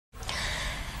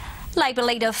Labour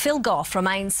leader Phil Goff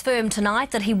remains firm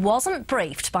tonight that he wasn't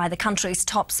briefed by the country's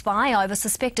top spy over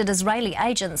suspected Israeli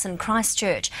agents in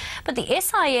Christchurch. But the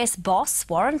SIS boss,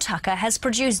 Warren Tucker, has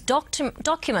produced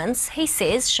documents he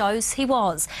says shows he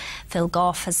was. Phil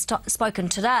Goff has spoken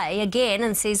today again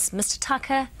and says Mr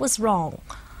Tucker was wrong.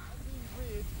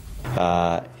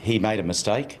 He made a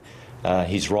mistake.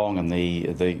 He's wrong in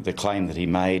the claim that he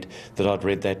made that I'd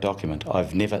read that document.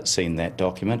 I've never seen that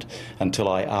document until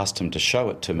I asked him to show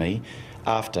it to me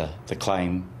after the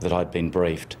claim that I'd been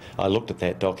briefed. I looked at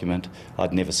that document.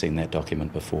 I'd never seen that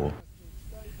document before.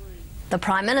 The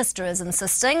Prime Minister is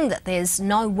insisting that there's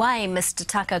no way Mr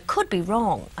Tucker could be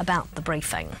wrong about the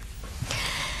briefing.